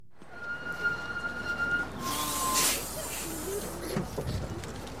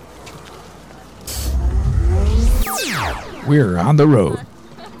We're on the road.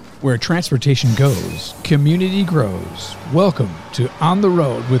 Where transportation goes, community grows. Welcome to On the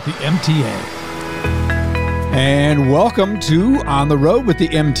Road with the MTA. And welcome to On the Road with the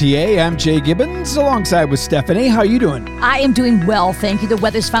MTA. I'm Jay Gibbons, alongside with Stephanie. How are you doing? I am doing well, thank you. The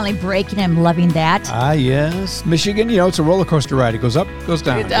weather's finally breaking. I'm loving that. Yes. Michigan, it's a roller coaster ride. It goes up, goes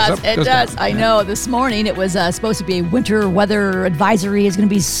down. It does. It does. I know. This morning it was supposed to be a winter weather advisory. It's going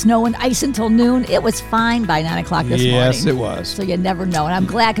to be snow and ice until noon. It was fine by 9 o'clock this morning. Yes, it was. So you never know. And I'm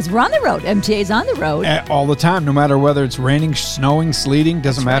glad because we're on the road. MTA's on the road. All the time, no matter whether it's raining, snowing, sleeting,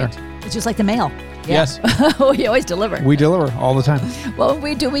 doesn't matter. Right. It's just like the mail. Yeah. Yes. We always deliver. We deliver all the time. Well,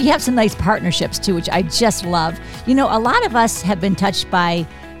 we do. We have some nice partnerships, too, which I just love. A lot of us have been touched by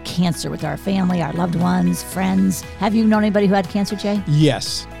cancer with our family, our loved ones, friends. Have you known anybody who had cancer, Jay?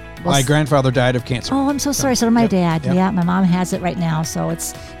 Yes. My grandfather died of cancer. Oh, I'm so sorry. So did my dad. Yep. Yeah, my mom has it right now. So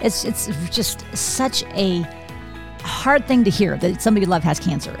it's just such a hard thing to hear that somebody you love has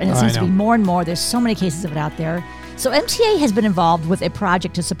cancer. And it seems to be more and more. There's so many cases of it out there. So MTA has been involved with a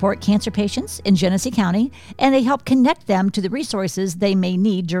project to support cancer patients in Genesee County, and they help connect them to the resources they may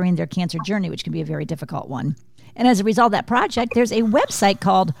need during their cancer journey, which can be a very difficult one. And as a result of that project, there's a website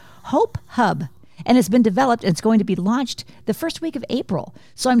called Hope Hub, and it's been developed and it's going to be launched the first week of April.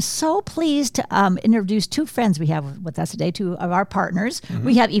 So I'm so pleased to introduce two friends we have with us today, two of our partners. Mm-hmm.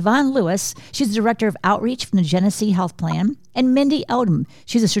 We have Yvonne Lewis. She's the Director of Outreach from the Genesee Health Plan. And Mindy Odom.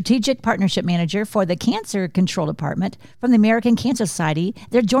 She's a Strategic Partnership Manager for the Cancer Control Department from the American Cancer Society.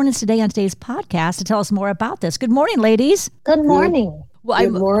 They're joining us today on today's podcast to tell us more about this. Good morning, ladies. Good morning.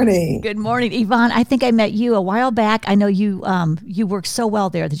 Good morning. Good morning. Yvonne, I think I met you a while back. I know you work so well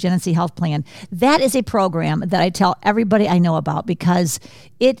there at the Genesee Health Plan. That is a program that I tell everybody I know about because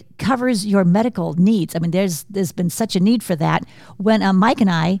it covers your medical needs. I mean, there's been such a need for that. When Mike and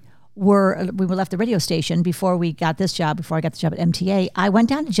I we were left the radio station before I got the job at MTA, I went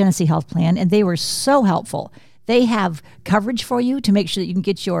down to Genesee Health Plan, and they were so helpful. They have coverage for you to make sure that you can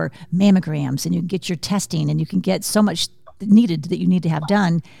get your mammograms and you can get your testing and you can get so much needed that you need to have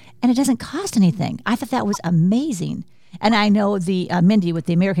done, and it doesn't cost anything. I thought that was amazing. And I know the Mindy with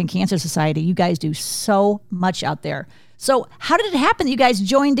the American Cancer Society, you guys do so much out there. So how did it happen that you guys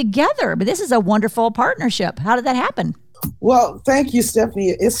joined together? But this is a wonderful partnership. How did that happen? Well, thank you,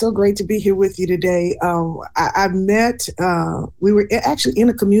 Stephanie. It's so great to be here with you today. I met, we were actually in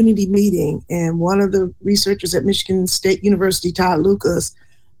a community meeting, and one of the researchers at Michigan State University, Todd Lucas,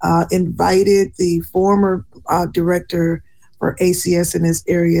 invited the former director for ACS in this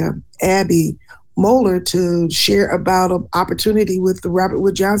area, Abby Moeller, to share about an opportunity with the Robert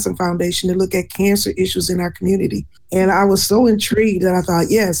Wood Johnson Foundation to look at cancer issues in our community. And I was so intrigued that I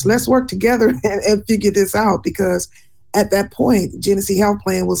thought, yes, let's work together and figure this out, because at that point, Genesee Health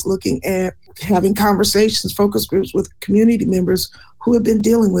Plan was looking at having conversations, focus groups with community members who have been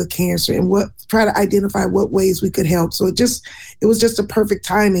dealing with cancer and try to identify what ways we could help. So it was just a perfect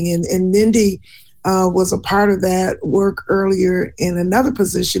timing. And Mindy was a part of that work earlier in another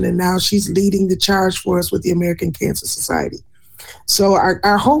position, and now she's leading the charge for us with the American Cancer Society. So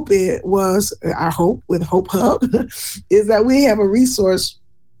our hope with Hope Hub is that we have a resource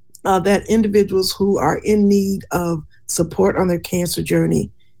that individuals who are in need of support on their cancer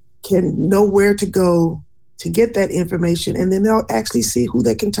journey can know where to go to get that information, and then they'll actually see who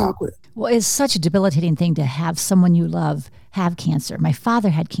they can talk with. Well, it's such a debilitating thing to have someone you love have cancer. My father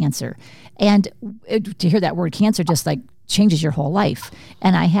had cancer, and to hear that word cancer just like changes your whole life.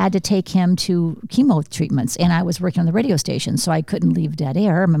 And I had to take him to chemo treatments, and I was working on the radio station, so I couldn't leave dead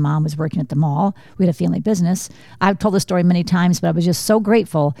air. My mom was working at the mall. We had a family business. I've told this story many times, but I was just so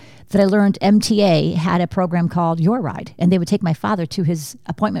grateful that I learned MTA had a program called Your Ride, and they would take my father to his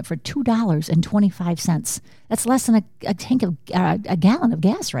appointment for $2.25. That's less than a gallon of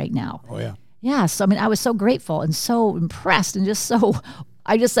gas right now. Oh, yeah. Yeah, so I mean, I was so grateful and so impressed and just so,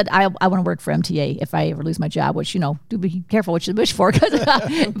 I just said, I want to work for MTA if I ever lose my job, which, do be careful what you wish for.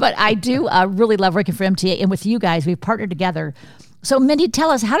 But I do really love working for MTA. And with you guys, we've partnered together. So Mindy, tell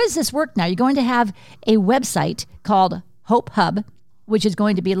us, how does this work now? You're going to have a website called Hope Hub, which is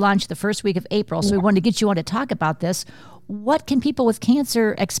going to be launched the first week of April. So we wanted to get you on to talk about this. What can people with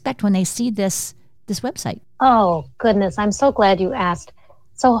cancer expect when they see this website? Oh, goodness. I'm so glad you asked.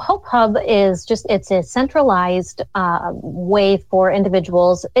 So Hope Hub is it's a centralized way for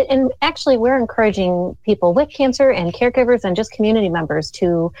individuals. And actually, we're encouraging people with cancer and caregivers and just community members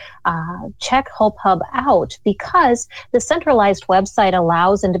to check Hope Hub out, because the centralized website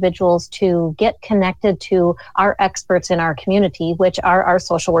allows individuals to get connected to our experts in our community, which are our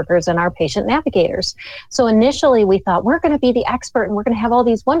social workers and our patient navigators. So initially, we thought we're going to be the expert and we're going to have all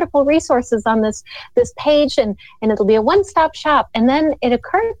these wonderful resources on this page, and it'll be a one-stop shop. And then it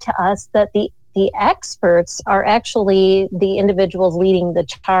occurred to us that the experts are actually the individuals leading the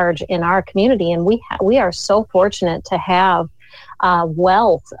charge in our community, and we are so fortunate to have a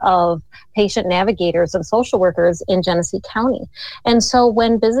wealth of patient navigators and social workers in Genesee County. And so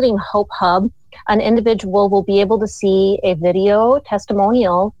when visiting Hope Hub, an individual will be able to see a video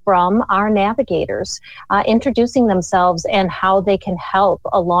testimonial from our navigators, introducing themselves and how they can help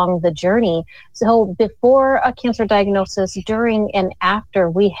along the journey. So before a cancer diagnosis, during and after,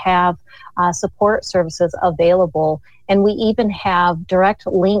 we have support services available. And we even have direct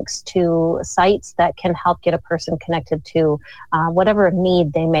links to sites that can help get a person connected to whatever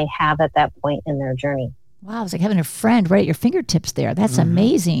need they may have at that point in their journey. Wow, it's like having a friend right at your fingertips there. That's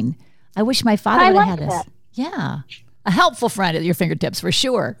amazing. I wish my father would have had this. Yeah. A helpful friend at your fingertips for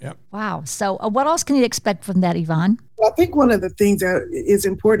sure. Yep. Wow. So what else can you expect from that, Yvonne? Well, I think one of the things that is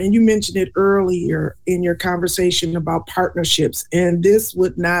important, and you mentioned it earlier in your conversation about partnerships, and this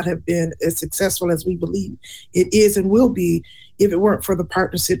would not have been as successful as we believe it is and will be if it weren't for the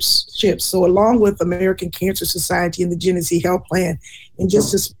partnerships. So along with American Cancer Society and the Genesee Health Plan, and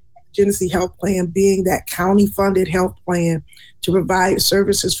just this Genesee Health Plan being that county-funded health plan to provide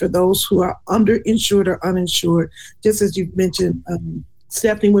services for those who are underinsured or uninsured. Just as you mentioned,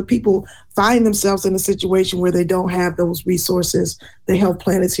 Stephanie, when people find themselves in a situation where they don't have those resources, the health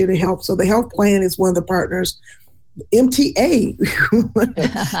plan is here to help. So the health plan is one of the partners. MTA,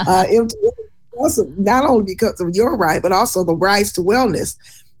 MTA also, not only because of your right, but also the Rise to Wellness.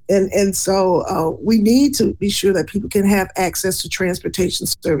 And so we need to be sure that people can have access to transportation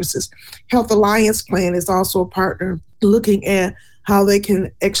services. Health Alliance Plan is also a partner looking at how they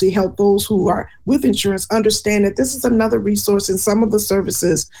can actually help those who are with insurance understand that this is another resource in some of the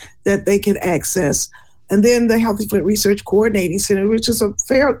services that they can access. And then the Healthy Flint Research Coordinating Center, which is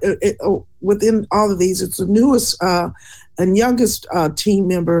within all of these, it's the newest and youngest team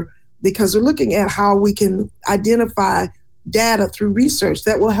member, because they're looking at how we can identify data through research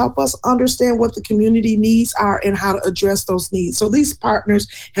that will help us understand what the community needs are and how to address those needs. So these partners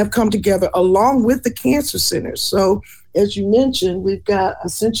have come together along with the cancer centers. So as you mentioned, we've got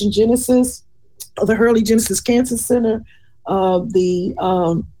Ascension Genesis, the Hurley Genesis Cancer Center, the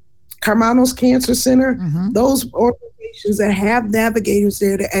Carmanos Cancer Center, those organizations that have navigators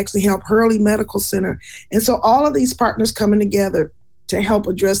there to actually help Hurley Medical Center. And so all of these partners coming together to help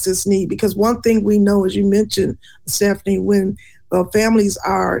address this need. Because one thing we know, as you mentioned, Stephanie, when families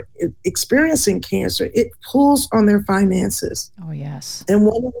are experiencing cancer, it pulls on their finances. Oh, yes. And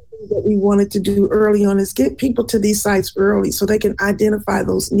one of the things that we wanted to do early on is get people to these sites early so they can identify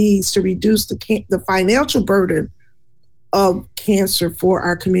those needs to reduce the financial burden of cancer for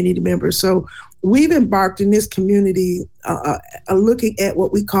our community members. So we've embarked in this community looking at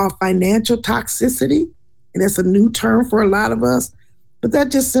what we call financial toxicity. And that's a new term for a lot of us. But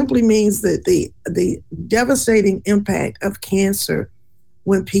that just simply means that the devastating impact of cancer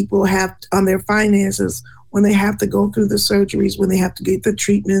when people have on their finances, when they have to go through the surgeries, when they have to get the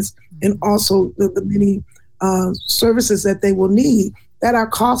treatments, and also the many services that they will need that are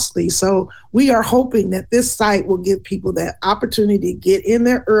costly. So we are hoping that this site will give people that opportunity to get in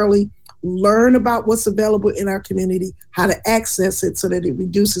there early, learn about what's available in our community, how to access it so that it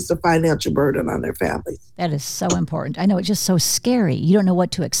reduces the financial burden on their families. That is so important. I know it's just so scary. You don't know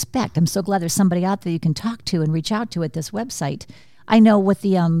what to expect. I'm so glad there's somebody out there you can talk to and reach out to at this website. I know with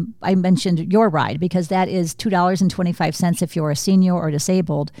the, I mentioned Your Ride, because that is $2.25 if you're a senior or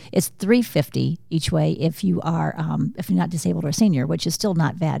disabled. It's $3.50 each way if you are, if you're not disabled or a senior, which is still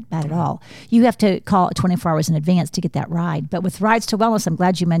not bad at all. You have to call 24 hours in advance to get that ride. But with Rides to Wellness, I'm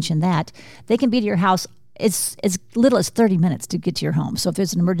glad you mentioned that. They can be to your house. It's as little as 30 minutes to get to your home. So if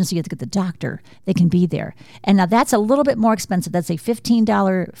there's an emergency, you have to get the doctor, they can be there. And now that's a little bit more expensive. That's a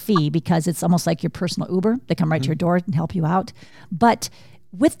 $15 fee because it's almost like your personal Uber. They come right to your door and help you out. But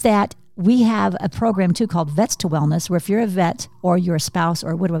with that, we have a program too called Vets to Wellness, where if you're a vet or you're a spouse or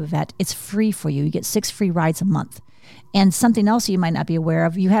a widow of a vet, it's free for you. You get 6 free rides a month. And something else you might not be aware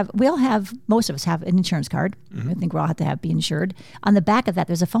of, most of us have an insurance card. I think we all have to be insured. On the back of that,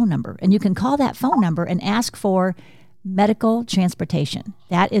 there's a phone number. And you can call that phone number and ask for medical transportation.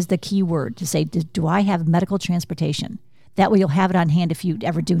 That is the key word to say, do I have medical transportation? That way you'll have it on hand if you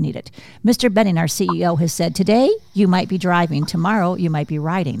ever do need it. Mr. Benning, our CEO, has said, today you might be driving, tomorrow you might be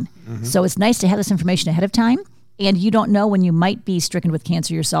riding. So it's nice to have this information ahead of time, and you don't know when you might be stricken with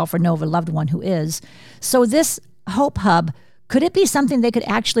cancer yourself or know of a loved one who is. So this Hope Hub, could it be something they could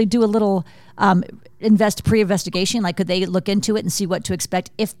actually do a little pre-investigation? Like, could they look into it and see what to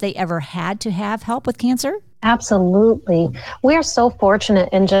expect if they ever had to have help with cancer? Absolutely. We are so fortunate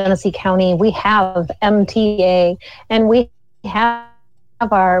in Genesee County. We have MTA, and we have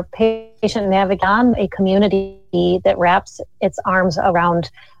our patient navigator, a community that wraps its arms around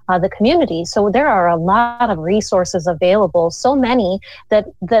the community. So there are a lot of resources available, so many that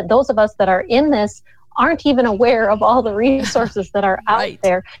those of us that are in this aren't even aware of all the resources that are out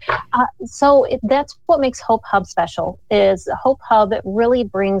there. So that's what makes Hope Hub special, is Hope Hub, it really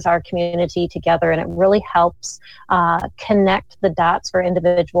brings our community together, and it really helps connect the dots for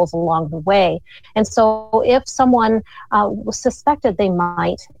individuals along the way. And so if someone suspected they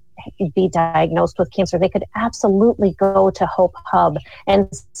might be diagnosed with cancer, they could absolutely go to Hope Hub and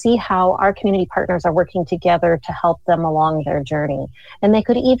see how our community partners are working together to help them along their journey. And they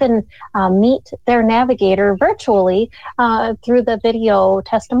could even meet their navigator virtually through the video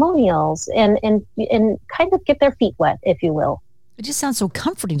testimonials and kind of get their feet wet, if you will. It just sounds so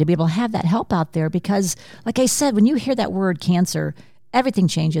comforting to be able to have that help out there because, like I said, when you hear that word cancer, everything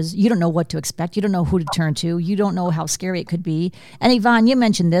changes. You don't know what to expect. You don't know who to turn to. You don't know how scary it could be. And Yvonne, you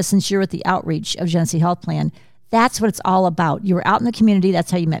mentioned this since you're with the outreach of Genesee Health Plan. That's what it's all about. You were out in the community.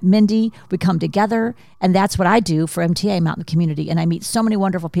 That's how you met Mindy. We come together, and that's what I do for MTA. I'm out in the community, and I meet so many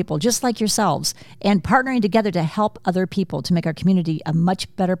wonderful people just like yourselves, and partnering together to help other people to make our community a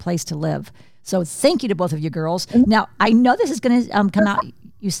much better place to live. So thank you to both of you girls. Now, I know this is going to come out.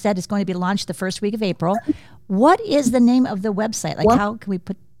 You said it's going to be launched the first week of April. What is the name of the website? Like, how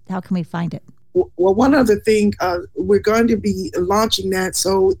can we find it? Well, one other thing, we're going to be launching that,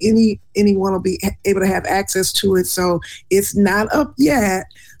 so anyone will be able to have access to it. So it's not up yet.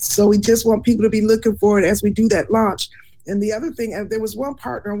 So we just want people to be looking for it as we do that launch. And the other thing, there was one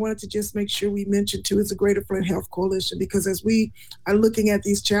partner I wanted to just make sure we mentioned too, is the Greater Flint Health Coalition, because as we are looking at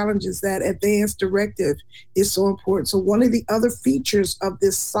these challenges, that advance directive is so important. So one of the other features of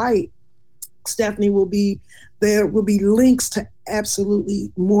this site, Stephanie, there will be links to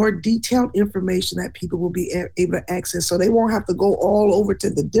absolutely more detailed information that people will be able to access. So they won't have to go all over to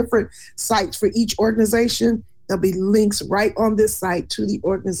the different sites for each organization. There'll be links right on this site to the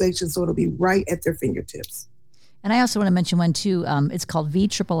organization, so it'll be right at their fingertips. And I also want to mention one too. It's called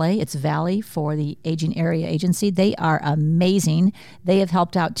VAAA. It's Valley for the Aging Area Agency. They are amazing. They have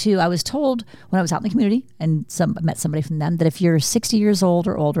helped out too. I was told when I was out in the community and met somebody from them that if you're 60 years old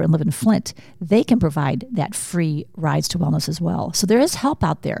or older and live in Flint, they can provide that free rides to wellness as well. So there is help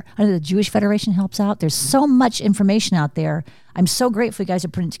out there. I know the Jewish Federation helps out. There's so much information out there. I'm so grateful you guys are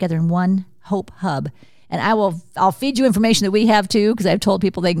putting it together in one Hope Hub. And I'll feed you information that we have too, because I've told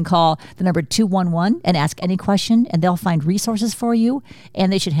people they can call the number 211 and ask any question, and they'll find resources for you.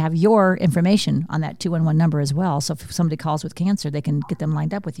 And they should have your information on that 211 number as well. So if somebody calls with cancer, they can get them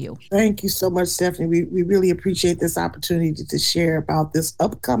lined up with you. Thank you so much, Stephanie. We really appreciate this opportunity to share about this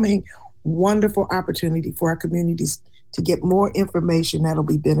upcoming wonderful opportunity for our communities to get more information that'll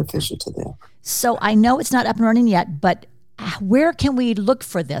be beneficial to them. So I know it's not up and running yet, but where can we look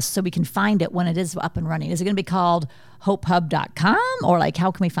for this so we can find it when it is up and running? Is it going to be called hopehub.com, or like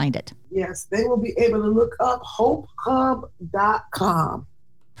how can we find it? Yes, they will be able to look up hopehub.com.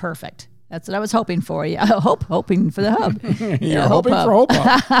 Perfect. That's what I was hoping for. Yeah, hoping for the hub. You're hoping for Hope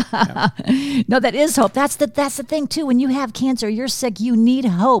Hub. Yeah. No, that is hope. That's the thing too. When you have cancer, you're sick, you need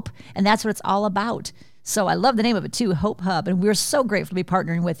hope, and that's what it's all about. So I love the name of it too, Hope Hub, and we're so grateful to be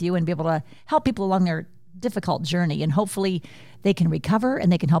partnering with you and be able to help people along their difficult journey, and hopefully they can recover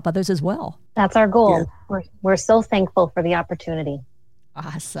and they can help others as well. That's our goal. Yeah. We're so thankful for the opportunity.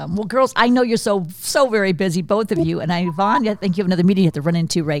 Awesome. Well, girls, I know you're so very busy, both of you. And Yvonne, I think you have another meeting you have to run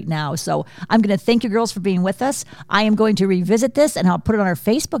into right now. So I'm going to thank you girls for being with us. I am going to revisit this, and I'll put it on our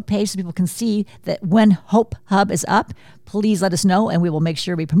Facebook page so people can see that when Hope Hub is up. Please let us know, and we will make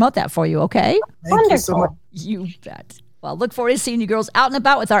sure we promote that for you, okay? Thank you so much. You bet. Well, look forward to seeing you girls out and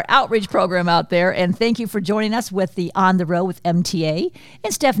about with our outreach program out there. And thank you for joining us with the On the Road with MTA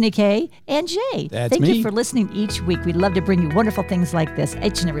and Stephanie K. and Jay. Thank you for listening each week. We'd love to bring you wonderful things like this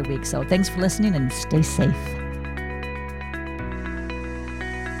each and every week. So thanks for listening, and stay safe.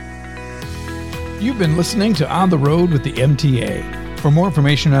 You've been listening to On the Road with the MTA. For more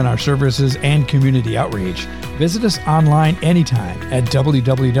information on our services and community outreach, visit us online anytime at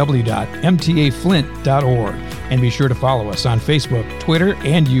www.mtaflint.org. And be sure to follow us on Facebook, Twitter,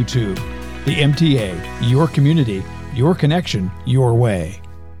 and YouTube. The MTA, your community, your connection, your way.